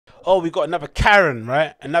oh, we got another Karen,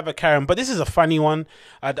 right? Another Karen. But this is a funny one.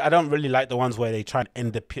 I don't really like the ones where they try and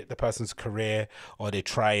end the person's career, or they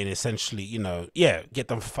try and essentially, yeah, get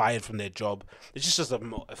them fired from their job. It's just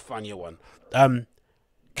a funnier one. The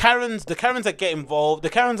Karens that get involved, the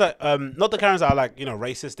Karens that not the Karens that are like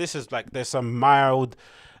racist. This is like there's some mild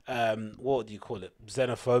what do you call it,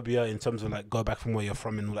 xenophobia, in terms of like go back from where you're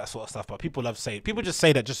from and all that sort of stuff. But people just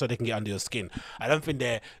say that just so they can get under your skin. I don't think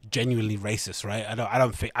they're genuinely racist, right? I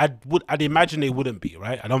don't think I'd imagine they wouldn't be,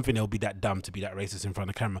 right? I don't think they'll be that dumb to be that racist in front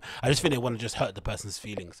of camera. I just think they want to just hurt the person's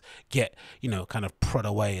feelings, get kind of prod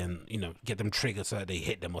away, and get them triggered so that they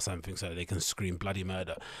hit them or something, so that they can scream bloody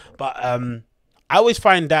murder. But I always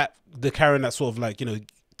find that the Karen that sort of like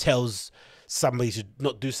tells somebody to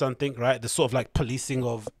not do something, right? The sort of like policing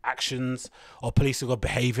of actions or policing of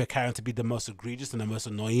behavior Karen to be the most egregious and the most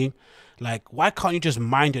annoying. Like, why can't you just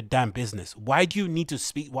mind your damn business? Why do you need to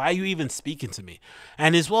speak? Why are you even speaking to me?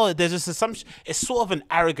 And as well, there's this assumption, it's sort of an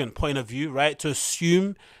arrogant point of view, right? To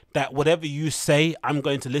assume that whatever you say, I'm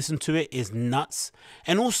going to listen to it, is nuts.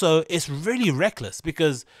 And also, it's really reckless,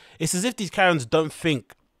 because it's as if these Karens don't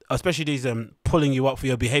think, especially these pulling you up for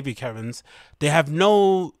your behavior Karens, they have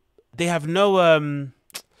no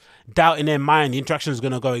doubt in their mind the interaction is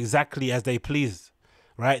going to go exactly as they please,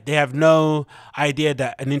 right? They have no idea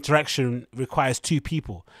that an interaction requires two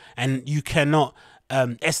people, and you cannot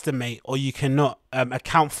estimate, or you cannot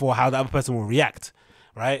account for how the other person will react,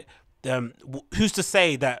 right? Who's to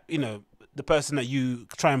say that the person that you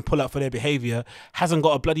try and pull up for their behavior hasn't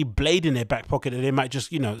got a bloody blade in their back pocket, and they might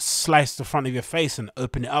just slice the front of your face and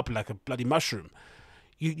open it up like a bloody mushroom.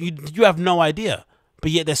 You have no idea. But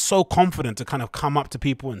yet they're so confident to kind of come up to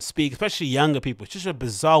people and speak, especially younger people. It's just a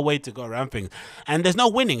bizarre way to go around things. And there's no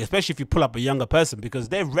winning, especially if you pull up a younger person, because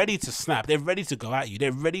they're ready to snap. They're ready to go at you.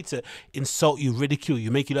 They're ready to insult you, ridicule you,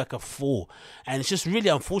 make you like a fool. And it's just really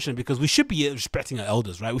unfortunate, because we should be respecting our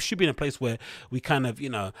elders, right? We should be in a place where we kind of,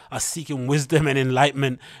 are seeking wisdom and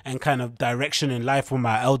enlightenment and kind of direction in life from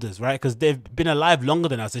our elders, right? Because they've been alive longer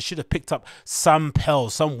than us. They should have picked up some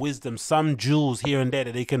pearls, some wisdom, some jewels here and there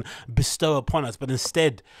that they can bestow upon us. But instead,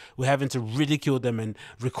 we're having to ridicule them and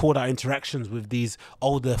record our interactions with these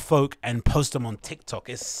older folk and post them on TikTok.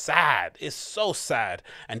 It's sad. It's so sad.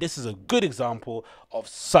 And this is a good example of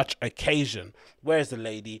such occasion. Where's the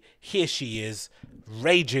lady? Here she is,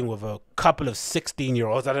 raging with a couple of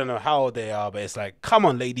 16-year-olds. I don't know how old they are, but it's like, come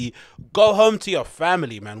on, lady, go home to your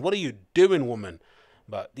family, man. What are you doing, woman?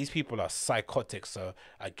 But these people are psychotic, so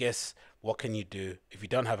I guess what can you do? If you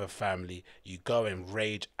don't have a family, you go and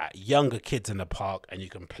rage at younger kids in the park, and you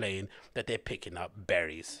complain that they're picking up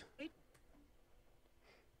berries.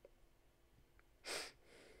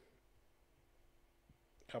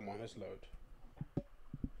 Come on, let's load.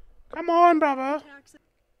 Come on, brother.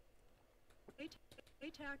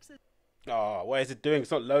 Oh, what is it doing?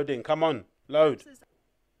 It's not loading. Come on, load.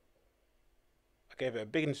 I gave it a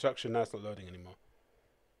big instruction, now it's not loading anymore.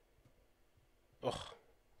 Ugh.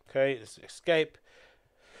 Okay, let's escape.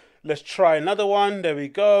 Let's try another one. There we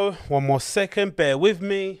go. One more second. Bear with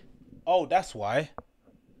me. Oh, that's why.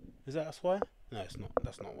 That's why? No, it's not.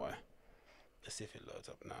 That's not why. Let's see if it loads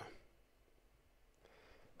up now.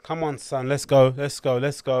 Come on, son. Let's go. Let's go.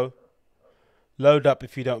 Let's go. Load up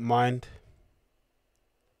if you don't mind.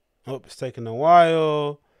 Oh, it's taking a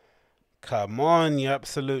while. Come on, you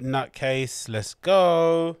absolute nutcase. Let's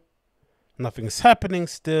go. Nothing's happening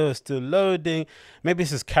still. It's still loading. Maybe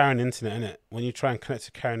this is Karen internet, innit? When you try and connect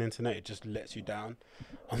to Karen internet, it just lets you down.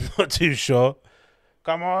 I'm not too sure.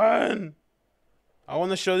 Come on. I want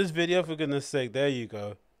to show this video, for goodness sake. There you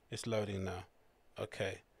go. It's loading now.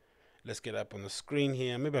 Okay. Let's get up on the screen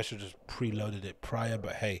here. Maybe I should just preloaded it prior,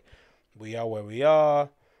 but hey, we are where we are.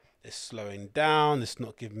 It's slowing down. It's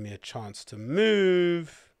not giving me a chance to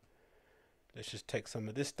move. Let's just take some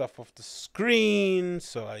of this stuff off the screen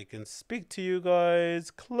so I can speak to you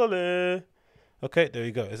guys clearly. Okay, there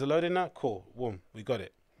we go. Is it loading now? Cool. Boom. We got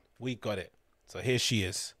it. We got it. So here she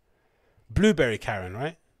is. Blueberry Karen,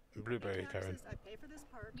 right? Blueberry Karen. I pay for this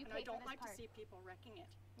park, and I don't like to see people wrecking it.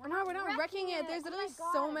 We're not wrecking it. There's literally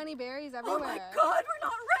so many berries everywhere. Oh my God, we're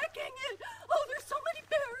not wrecking it. Oh, there's so many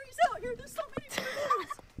berries out here. There's so many berries.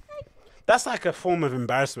 That's like a form of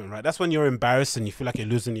embarrassment, right? That's when you're embarrassed and you feel like you're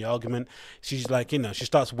losing the argument. She's like, she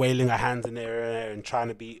starts wailing her hands in the air and trying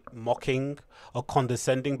to be mocking or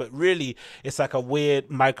condescending. But really, it's like a weird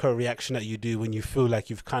micro reaction that you do when you feel like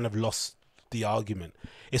you've kind of lost the argument.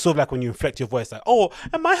 It's sort of like when you inflect your voice, like, "Oh,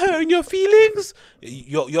 am I hurting your feelings?"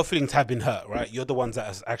 Your feelings have been hurt, right? You're the ones that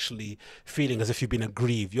is actually feeling as if you've been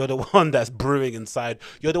aggrieved. You're the one that's brewing inside.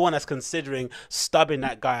 You're the one that's considering stabbing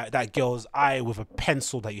that girl's eye with a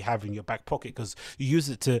pencil that you have in your back pocket because you use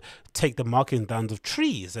it to take the markings down of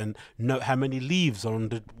trees and note how many leaves are on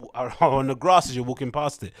the grass as you're walking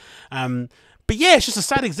past it. But yeah, it's just a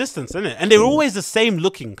sad existence, isn't it? And they're always the same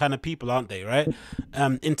looking kind of people, aren't they? Right?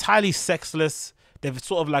 Entirely sexless. They've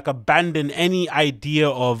sort of like abandoned any idea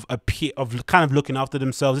of kind of looking after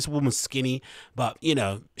themselves. This woman's skinny, but you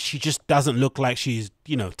know, she just doesn't look like she's,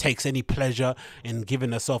 you know, takes any pleasure in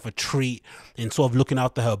giving herself a treat, in sort of looking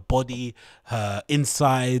after her body, her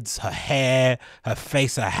insides, her hair, her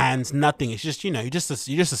face, her hands, nothing. It's just, you know, you're just a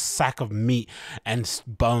sack of meat and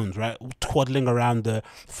bones, right? Twaddling around the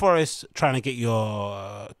forest trying to get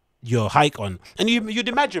your hike on. And you'd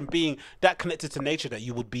imagine being that connected to nature that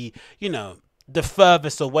you would be, you know, the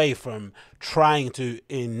furthest away from trying to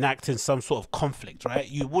enact in some sort of conflict, right?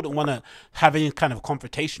 You wouldn't want to have any kind of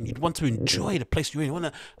confrontation. You'd want to enjoy the place you're in. You want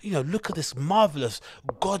to, you know, look at this marvelous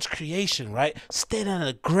God's creation, right? Stand on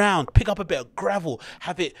the ground, pick up a bit of gravel,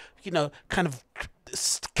 have it, you know, kind of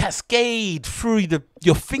cascade through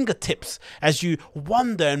your fingertips as you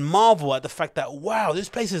wonder and marvel at the fact that, wow, this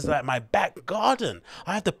place is like my back garden.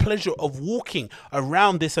 I have the pleasure of walking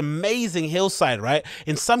around this amazing hillside, right?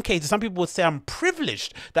 In some cases, some people would say I'm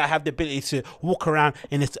privileged that I have the ability to walk around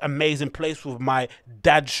in this amazing place with my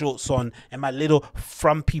dad shorts on and my little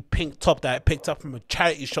frumpy pink top that I picked up from a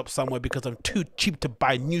charity shop somewhere because I'm too cheap to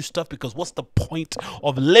buy new stuff, because what's the point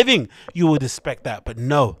of living? You would expect that, but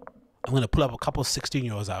no. I'm going to pull up a couple of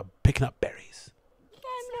 16-year-olds out picking up berries.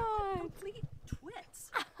 Complete twits.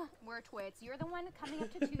 We're twits. You're the one coming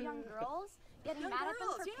up to two young girls, getting Young mad at them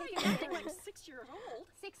girls, for yeah, picking you're berries. like 6 years old.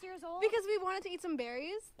 6 years old? Because we wanted to eat some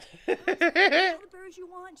berries. All the berries you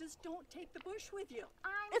want, just don't take the bush with you.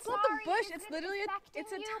 I'm It's not sorry, the bush. is It's it literally affecting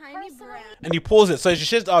it's a you tiny personally? branch. And you pause it. So she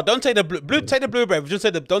says, "Oh, don't take the take the blueberry. Just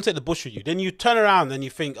don't take the bush with you." Then you turn around and you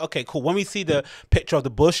think, "Okay, cool. When we see the picture of the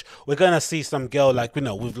bush, we're gonna see some girl like, you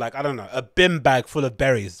know, with like, I don't know, a bin bag full of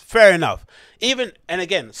berries." Fair enough. Even, and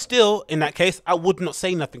again, still in that case, I would not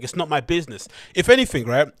say nothing. It's not my business. If anything,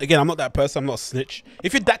 right? Again, I'm not that person. I'm not a snitch.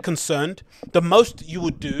 If you're that concerned, the most you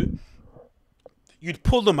would do, you'd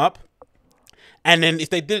pull them up. And then if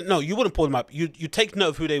they didn't know, you wouldn't pull them up. You'd take note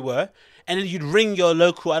of who they were. And then you'd ring your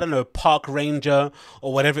local, I don't know, park ranger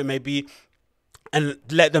or whatever it may be, and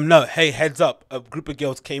let them know, hey, heads up, a group of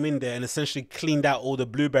girls came in there and essentially cleaned out all the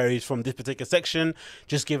blueberries from this particular section,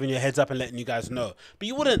 just giving you a heads up and letting you guys know. But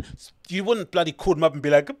you wouldn't bloody call them up and be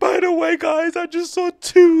like, "By the way, guys, I just saw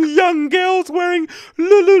two young girls wearing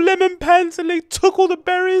Lululemon pants and they took all the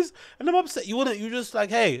berries and I'm upset." You wouldn't. You're just like,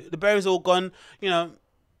 "Hey, the berries are all gone, you know,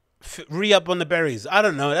 re-up on the berries." I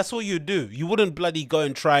don't know. That's what you do. You wouldn't bloody go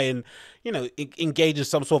and try and, you know, engage in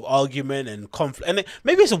some sort of argument and conflict. And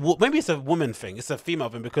maybe it's a woman thing. It's a female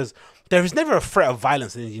thing, because there is never a threat of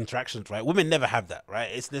violence in these interactions, right? Women never have that, right?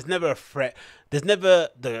 There's never a threat. There's never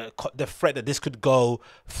the threat that this could go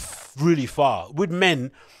really far. With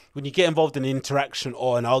men, when you get involved in an interaction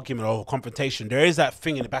or an argument or a confrontation, there is that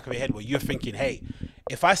thing in the back of your head where you're thinking, hey,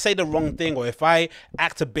 if I say the wrong thing or if I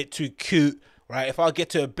act a bit too cute, right, if I get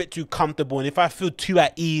to a bit too comfortable and if I feel too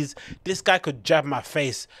at ease, this guy could jab my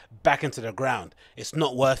face back into the ground. It's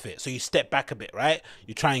not worth it. So you step back a bit, right?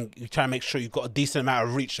 You try and make sure you've got a decent amount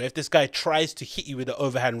of reach. So if this guy tries to hit you with the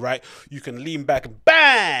overhand right, you can lean back and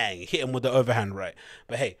bang, hit him with the overhand right.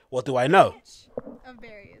 But hey, what do I know? Of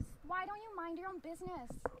berries. Why don't you mind your own business?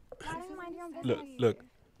 Why don't you mind your own business? Look.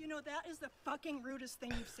 You know, that is the fucking rudest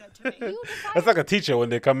thing you've said to me. You decided That's like a teacher when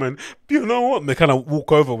they come in, "You know what?" And they kind of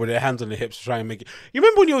walk over with their hands on their hips to try and make it. You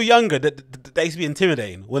remember when you were younger, that used to be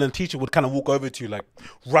intimidating, when a teacher would kind of walk over to you, like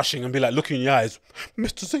rushing and be like, looking in your eyes,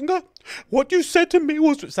 "Mr. Singer, what you said to me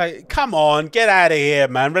was..." It's like, come on, get out of here,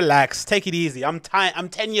 man. Relax, take it easy. I'm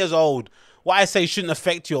 10 years old. What I say shouldn't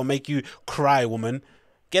affect you or make you cry, woman.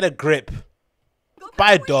 Get a grip. Go back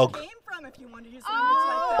Buy a where you dog. came from if you want to use language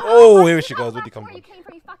like that. Oh, here she goes. Where'd you come Where from? you came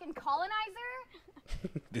from, you fucking colonizer?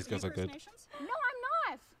 These girls are First good. Nations? No,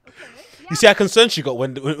 I'm not. Okay. You see how concerned she got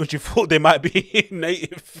when she thought they might be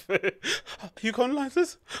native. "You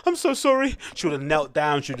colonizers? I'm so sorry." She would have knelt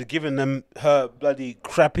down. She would have given them her bloody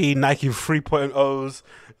crappy Nike 3.0s.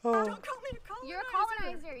 Oh. Don't call me a colonizer. You're a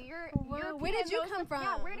colonizer. You're Where did you European, come from?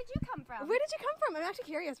 Yeah, where did you come from? Where did you come from? I'm actually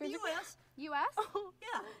curious. The Where'd you U.S. U.S.?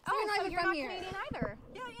 Yeah. So you're not so even you're from not here. Canadian either.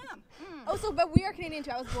 Yeah, I am. Oh, so but we are Canadian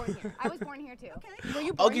too. I was born here. I was born here too. Were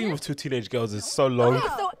you born Arguing here? with two teenage girls is so long. Okay,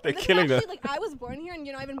 so They're this is killing her. actually, like, I was born here and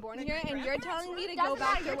you're not even born here, and you're telling me to go Doesn't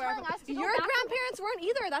back matter, to you're wherever. telling us to go Your back to- grandparents weren't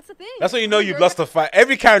either. That's the thing. That's when you know you've You're lost a fight.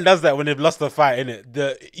 Every Karen does that when they've lost a fight, innit?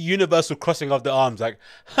 The universal crossing of the arms, like,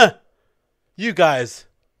 huh, you guys,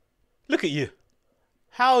 look at you.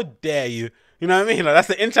 How dare you? You know what I mean? Like, that's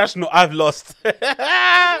the international I've lost.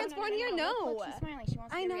 Parents born here? No. Look, she's smiling. She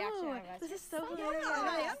wants to I get a reaction know. out of us. This is so Yeah, hilarious.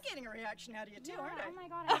 I am getting a reaction out of you too, Yeah, aren't I? oh my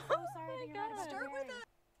god, I'm so sorry that you're not a Start with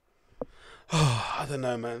barbarian. I don't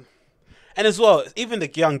know, man. And as well, even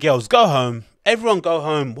the young girls, go home. Everyone go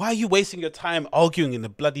home. Why are you wasting your time arguing in the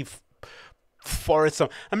bloody forest?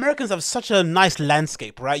 Americans have such a nice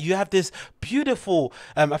landscape, right? You have this beautiful,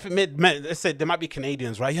 I think, let's say there might be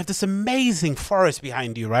Canadians, right? You have this amazing forest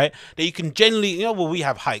behind you, right? That you can generally, you know, well, we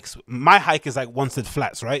have hikes. My hike is like Wanstead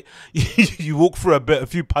Flats, right? You walk through a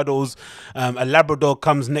few puddles. A Labrador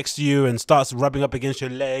comes next to you and starts rubbing up against your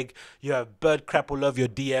leg. You have bird crap all over your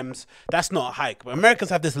DMs. That's not a hike. But Americans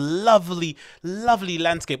have this lovely, lovely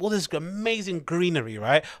landscape. All this amazing greenery,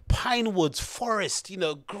 right? Pine woods, forest, you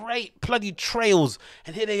know, great bloody trails,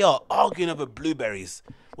 and here they are arguing over blueberries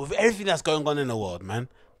with everything that's going on in the world, man.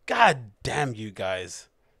 God damn you guys.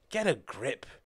 Get a grip.